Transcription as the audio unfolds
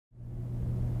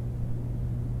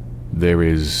There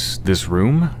is this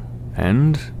room,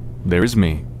 and there is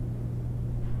me.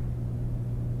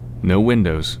 No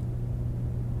windows.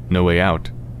 No way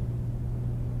out.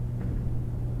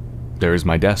 There is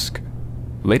my desk,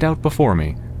 laid out before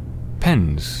me,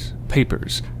 pens,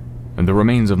 papers, and the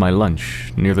remains of my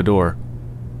lunch near the door.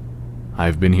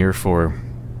 I've been here for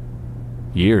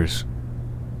years.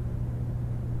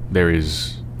 There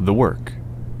is the work.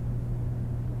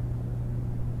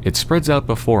 It spreads out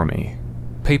before me,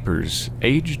 papers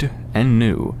aged and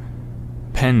new,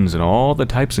 pens in all the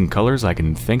types and colors I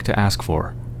can think to ask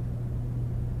for.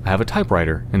 I have a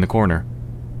typewriter in the corner,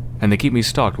 and they keep me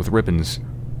stocked with ribbons.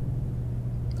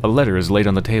 A letter is laid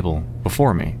on the table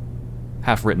before me,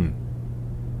 half written.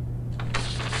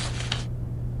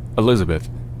 Elizabeth.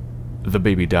 The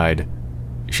baby died.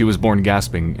 She was born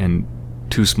gasping and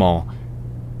too small.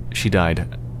 She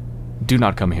died. Do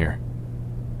not come here.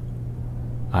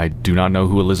 I do not know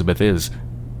who Elizabeth is.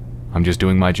 I'm just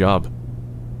doing my job.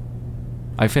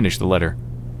 I finished the letter.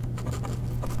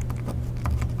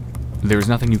 There is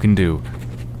nothing you can do.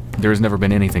 There has never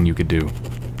been anything you could do.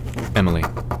 Emily.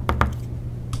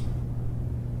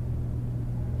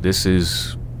 This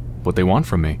is what they want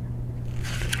from me.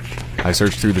 I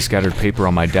search through the scattered paper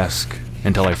on my desk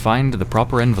until I find the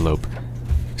proper envelope,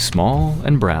 small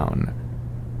and brown.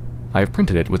 I have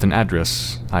printed it with an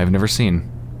address I have never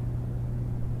seen.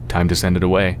 Time to send it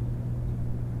away.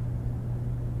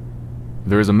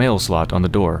 There is a mail slot on the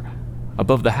door,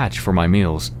 above the hatch for my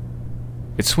meals.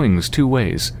 It swings 2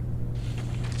 ways.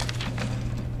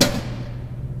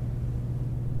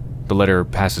 The letter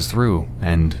passes through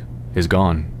and is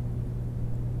gone.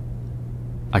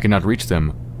 I cannot reach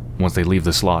them once they leave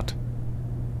the slot.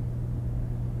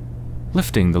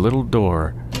 Lifting the little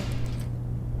door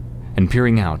and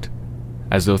peering out,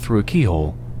 as though through a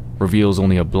keyhole, reveals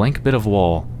only a blank bit of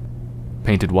wall,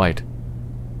 painted white.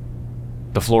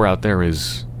 The floor out there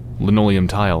is linoleum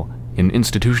tile in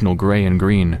institutional gray and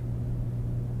green.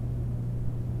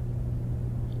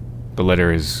 The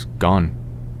letter is gone.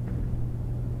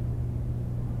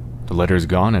 The letter is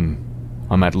gone and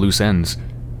I'm at loose ends.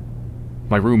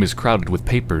 My room is crowded with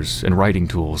papers and writing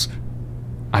tools.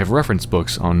 I have reference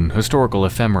books on historical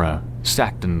ephemera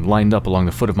stacked and lined up along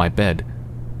the foot of my bed.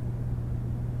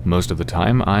 Most of the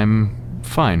time, I'm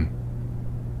fine.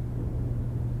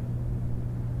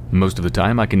 Most of the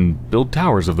time, I can build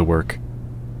towers of the work,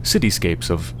 cityscapes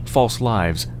of false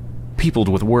lives, peopled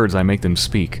with words I make them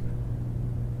speak.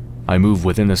 I move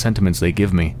within the sentiments they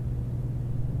give me.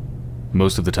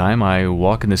 Most of the time, I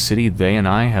walk in the city they and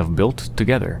I have built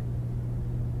together.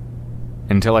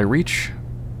 Until I reach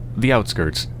the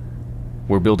outskirts,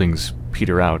 where buildings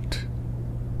peter out.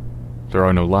 There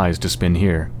are no lies to spin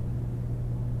here.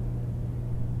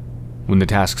 When the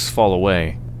tasks fall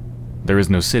away, there is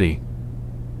no city,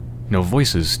 no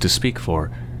voices to speak for.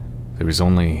 There is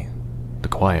only the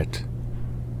quiet.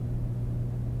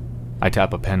 I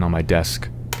tap a pen on my desk.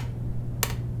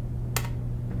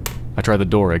 I try the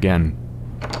door again.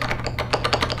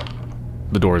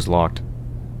 The door is locked.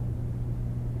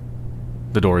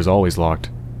 The door is always locked.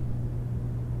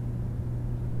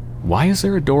 Why is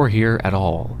there a door here at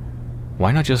all?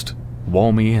 Why not just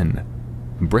wall me in?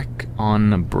 Brick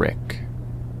on brick.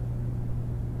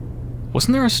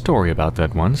 Wasn't there a story about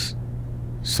that once?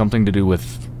 Something to do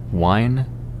with wine?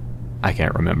 I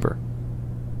can't remember.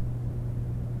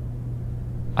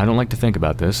 I don't like to think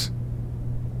about this.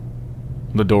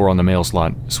 The door on the mail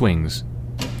slot swings.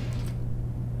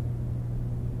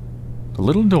 The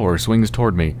little door swings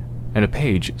toward me, and a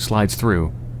page slides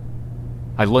through.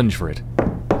 I lunge for it.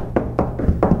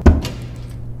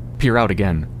 Peer out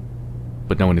again,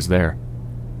 but no one is there.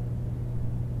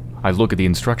 I look at the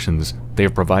instructions they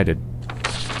have provided.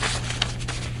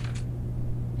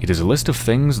 It is a list of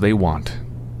things they want,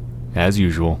 as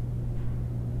usual.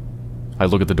 I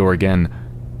look at the door again,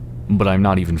 but I'm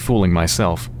not even fooling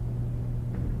myself.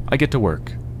 I get to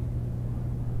work.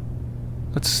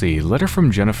 Let's see, letter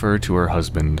from Jennifer to her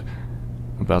husband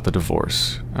about the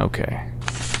divorce. Okay.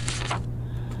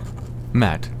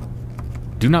 Matt,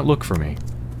 do not look for me.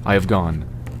 I have gone.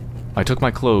 I took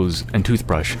my clothes and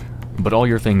toothbrush, but all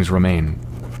your things remain.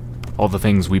 All the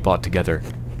things we bought together.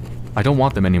 I don't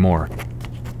want them anymore.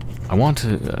 I want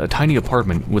a tiny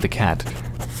apartment with a cat.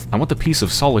 I want the peace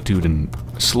of solitude and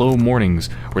slow mornings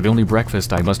where the only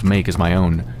breakfast I must make is my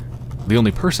own. The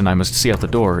only person I must see out the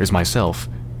door is myself.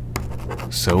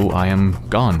 So I am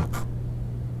gone.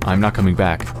 I'm not coming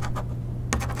back.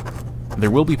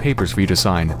 There will be papers for you to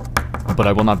sign, but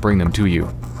I will not bring them to you.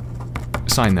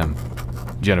 Sign them,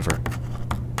 Jennifer.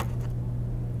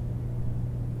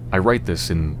 I write this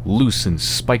in loose and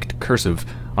spiked cursive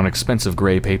on expensive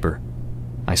gray paper.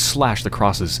 I slash the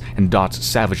crosses and dots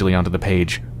savagely onto the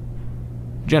page.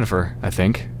 Jennifer, I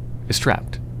think, is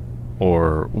trapped.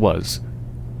 Or was.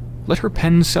 Let her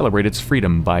pen celebrate its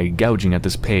freedom by gouging at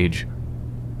this page.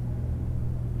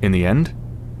 In the end,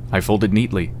 I fold it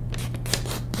neatly.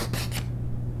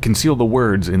 Conceal the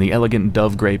words in the elegant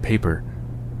dove-gray paper.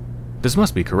 This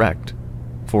must be correct,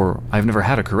 for I've never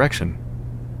had a correction.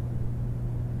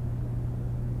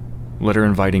 Letter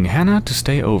inviting Hannah to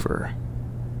stay over.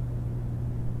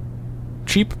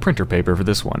 Cheap printer paper for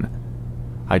this one.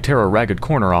 I tear a ragged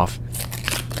corner off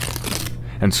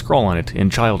and scrawl on it in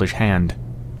childish hand.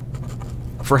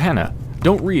 For Hannah,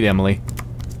 don't read, Emily.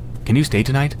 Can you stay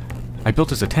tonight? I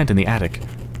built us a tent in the attic.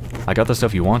 I got the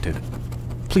stuff you wanted.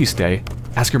 Please stay.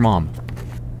 Ask your mom.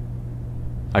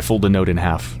 I fold the note in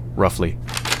half, roughly.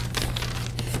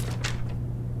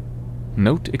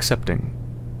 Note accepting.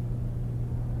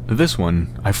 This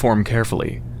one I form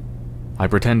carefully. I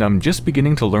pretend I'm just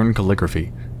beginning to learn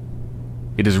calligraphy.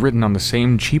 It is written on the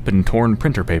same cheap and torn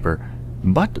printer paper,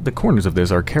 but the corners of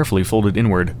this are carefully folded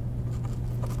inward.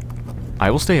 I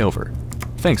will stay over.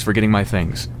 Thanks for getting my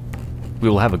things. We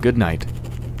will have a good night.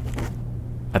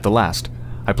 At the last,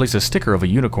 I place a sticker of a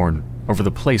unicorn over the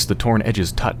place the torn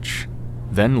edges touch,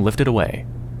 then lift it away.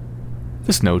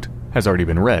 This note has already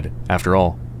been read, after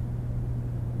all.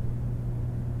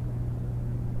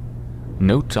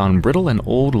 Note on brittle and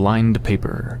old lined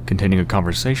paper, containing a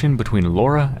conversation between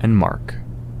Laura and Mark.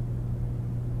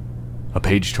 A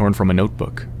page torn from a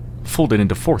notebook, folded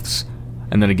into fourths,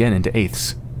 and then again into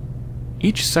eighths.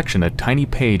 Each section a tiny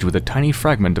page with a tiny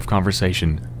fragment of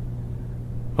conversation.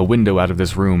 A window out of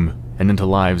this room, and into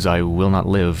lives I will not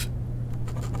live.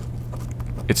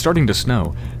 It's starting to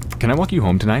snow. Can I walk you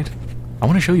home tonight? I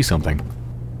want to show you something.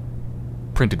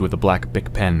 Printed with a black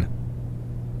Bic pen.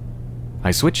 I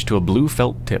switch to a blue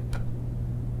felt tip.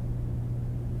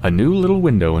 A new little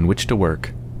window in which to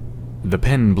work. The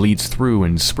pen bleeds through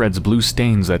and spreads blue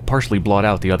stains that partially blot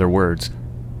out the other words.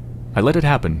 I let it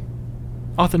happen.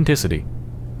 Authenticity.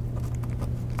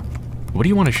 What do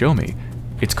you want to show me?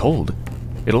 It's cold.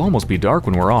 It'll almost be dark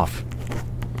when we're off.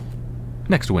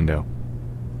 Next window.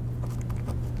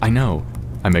 I know,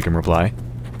 I make him reply.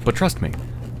 But trust me,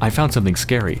 I found something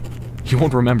scary. You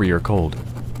won't remember your cold.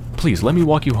 Please, let me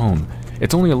walk you home.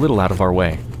 It's only a little out of our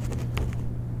way.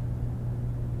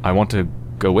 I want to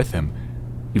go with him,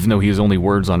 even though he is only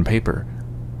words on paper.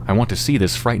 I want to see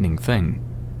this frightening thing.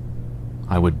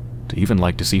 I would even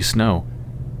like to see snow.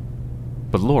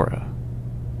 But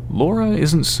Laura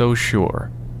isn't so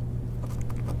sure.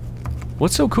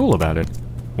 What's so cool about it?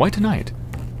 Why tonight?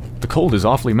 The cold is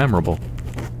awfully memorable.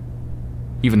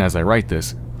 Even as I write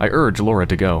this, I urge Laura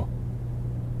to go.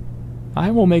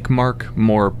 I will make Mark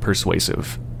more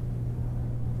persuasive.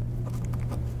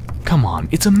 Come on,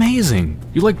 it's amazing!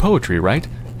 You like poetry, right?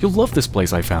 You'll love this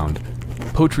place I found.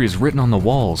 Poetry is written on the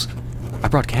walls. I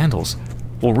brought candles.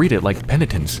 We'll read it like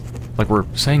penitents, like we're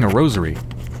saying a rosary.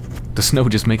 The snow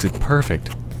just makes it perfect.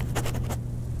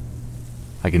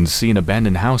 I can see an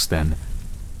abandoned house then,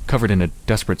 covered in a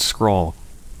desperate scrawl,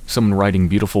 someone writing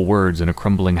beautiful words in a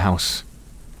crumbling house.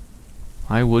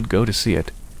 I would go to see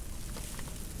it.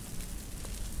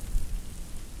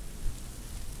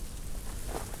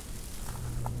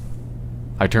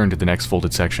 I turn to the next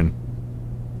folded section.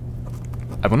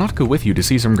 I will not go with you to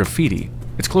see some graffiti.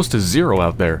 It's close to 0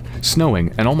 out there,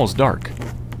 snowing, and almost dark.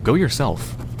 Go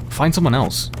yourself. Find someone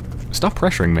else. Stop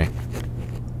pressuring me.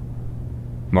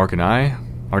 Mark and I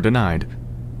are denied.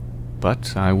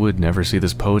 But I would never see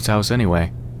this poet's house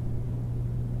anyway.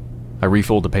 I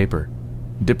refold the paper,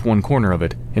 dip one corner of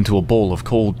it into a bowl of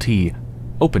cold tea,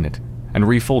 open it, and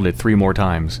refold it 3 more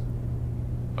times.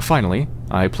 Finally,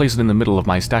 I place it in the middle of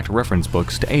my stacked reference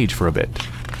books to age for a bit.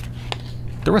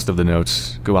 The rest of the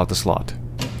notes go out the slot.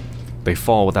 They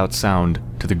fall without sound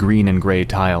to the green and gray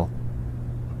tile.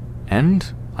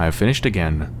 And I have finished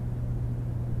again.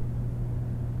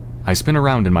 I spin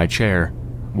around in my chair.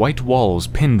 White walls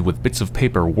pinned with bits of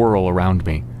paper whirl around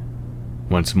me.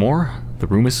 Once more, the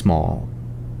room is small.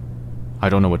 I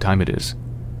don't know what time it is.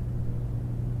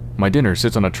 My dinner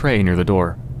sits on a tray near the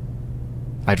door.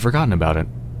 I'd forgotten about it.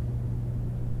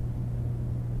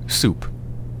 Soup.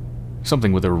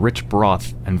 Something with a rich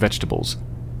broth and vegetables.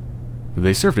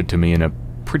 They served it to me in a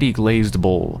pretty glazed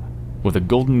bowl, with a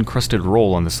golden crusted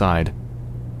roll on the side.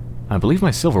 I believe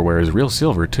my silverware is real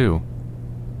silver, too.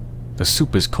 The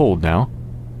soup is cold now.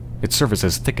 Its surface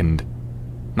has thickened.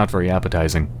 Not very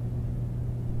appetizing.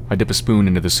 I dip a spoon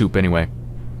into the soup anyway.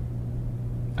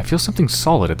 I feel something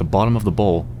solid at the bottom of the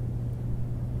bowl.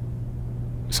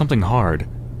 Something hard.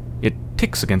 It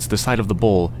ticks against the side of the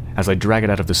bowl as I drag it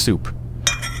out of the soup.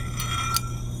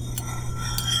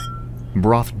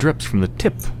 Broth drips from the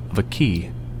tip of a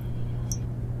key.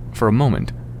 For a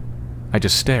moment, I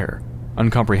just stare,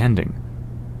 uncomprehending.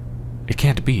 It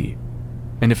can't be.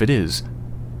 And if it is,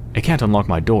 it can't unlock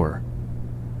my door.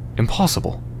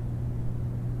 Impossible.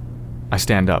 I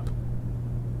stand up.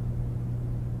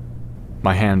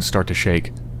 My hands start to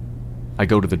shake. I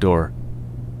go to the door.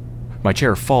 My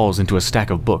chair falls into a stack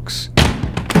of books,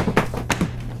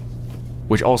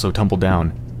 which also tumble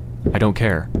down. I don't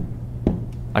care.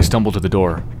 I stumble to the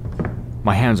door.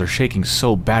 My hands are shaking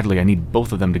so badly I need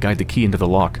both of them to guide the key into the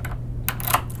lock.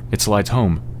 It slides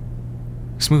home.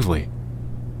 Smoothly.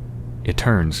 It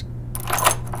turns.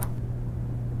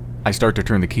 I start to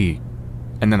turn the key,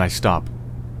 and then I stop.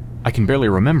 I can barely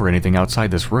remember anything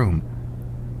outside this room.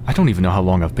 I don't even know how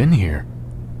long I've been here.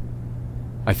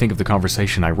 I think of the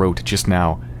conversation I wrote just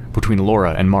now between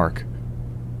Laura and Mark.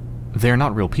 They're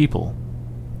not real people.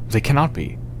 They cannot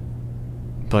be.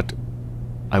 But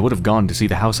I would have gone to see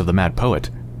the house of the mad poet,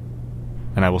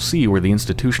 and I will see where the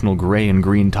institutional gray and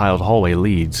green tiled hallway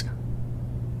leads.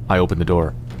 I open the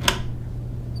door.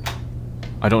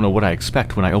 I don't know what I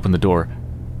expect when I open the door.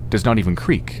 It does not even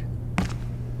creak.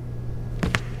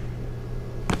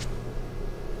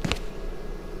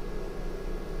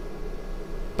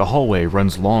 The hallway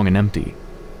runs long and empty.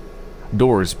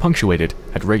 Doors punctuated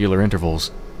at regular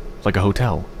intervals, like a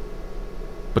hotel,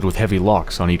 but with heavy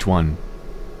locks on each one.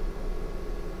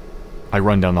 I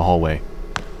run down the hallway.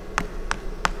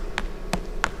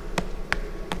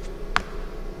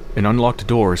 An unlocked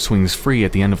door swings free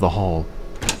at the end of the hall.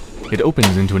 It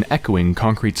opens into an echoing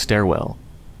concrete stairwell.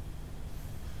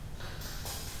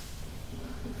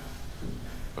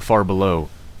 Far below,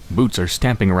 boots are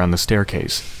stamping around the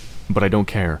staircase, but I don't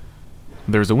care.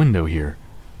 There's a window here.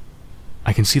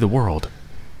 I can see the world.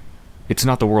 It's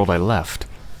not the world I left.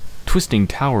 Twisting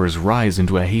towers rise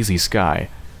into a hazy sky,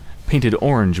 painted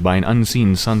orange by an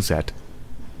unseen sunset.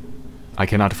 I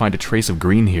cannot find a trace of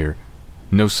green here,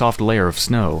 no soft layer of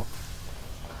snow.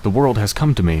 The world has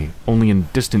come to me only in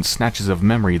distant snatches of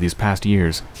memory these past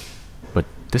years, but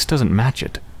this doesn't match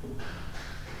it.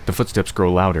 The footsteps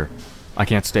grow louder. I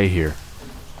can't stay here.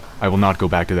 I will not go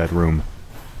back to that room.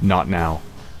 Not now.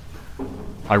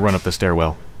 I run up the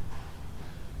stairwell.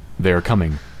 They are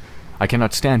coming. I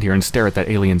cannot stand here and stare at that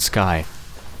alien sky.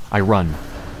 I run.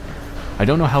 I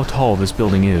don't know how tall this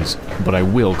building is, but I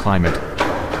will climb it.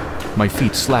 My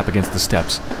feet slap against the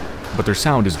steps, but their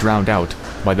sound is drowned out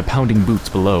by the pounding boots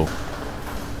below.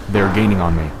 They are gaining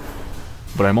on me,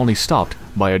 but I'm only stopped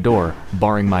by a door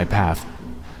barring my path.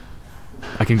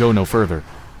 I can go no further.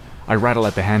 I rattle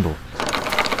at the handle.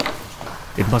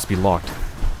 It must be locked.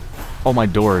 All my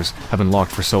doors have been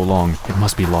locked for so long, it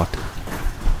must be locked.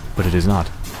 But it is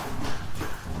not.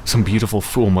 Some beautiful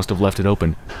fool must have left it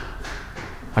open.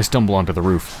 I stumble onto the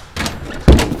roof.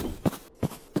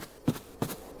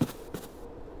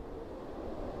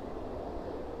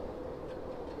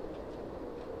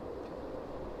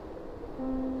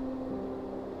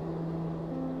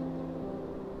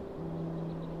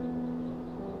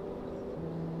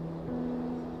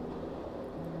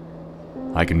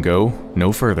 I can go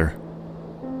no further.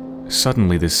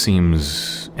 Suddenly this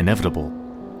seems inevitable.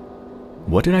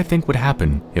 What did I think would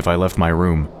happen if I left my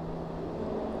room?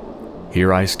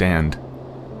 Here I stand,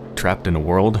 trapped in a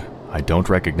world I don't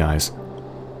recognize.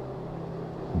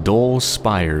 Dull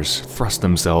spires thrust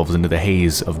themselves into the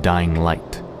haze of dying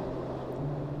light.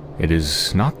 It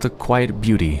is not the quiet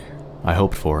beauty I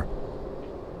hoped for,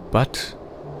 but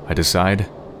I decide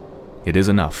it is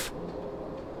enough.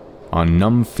 On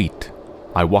numb feet,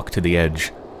 I walk to the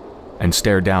edge and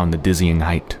stare down the dizzying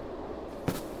height.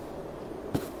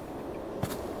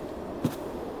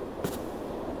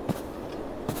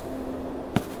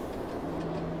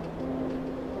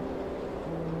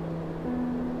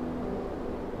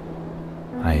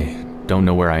 I don't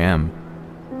know where I am,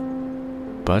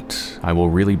 but I will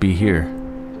really be here.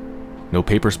 No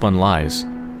paper-spun lies,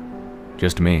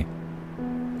 just me,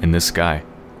 in this sky.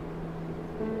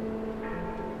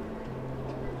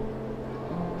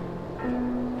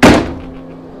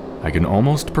 I can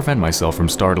almost prevent myself from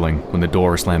startling when the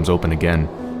door slams open again.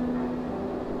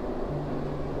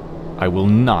 I will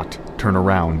not turn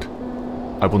around.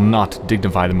 I will not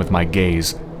dignify them with my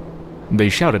gaze. They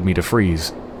shouted me to freeze,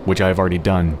 which I have already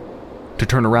done, to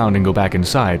turn around and go back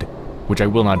inside, which I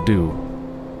will not do.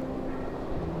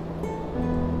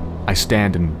 I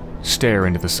stand and stare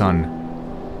into the sun.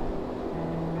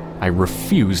 I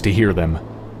refuse to hear them.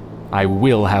 I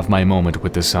will have my moment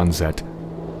with the sunset.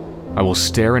 I will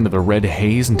stare into the red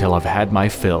haze until I've had my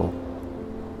fill.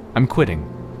 I'm quitting.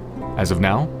 As of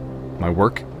now, my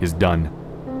work is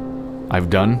done. I've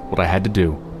done what I had to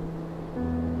do.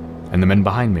 And the men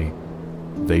behind me,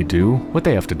 they do what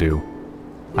they have to do.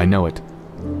 I know it,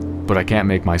 but I can't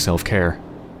make myself care.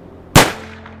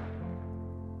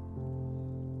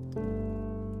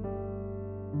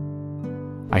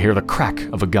 I hear the crack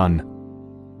of a gun,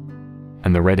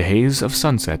 and the red haze of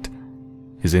sunset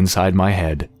is inside my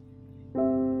head.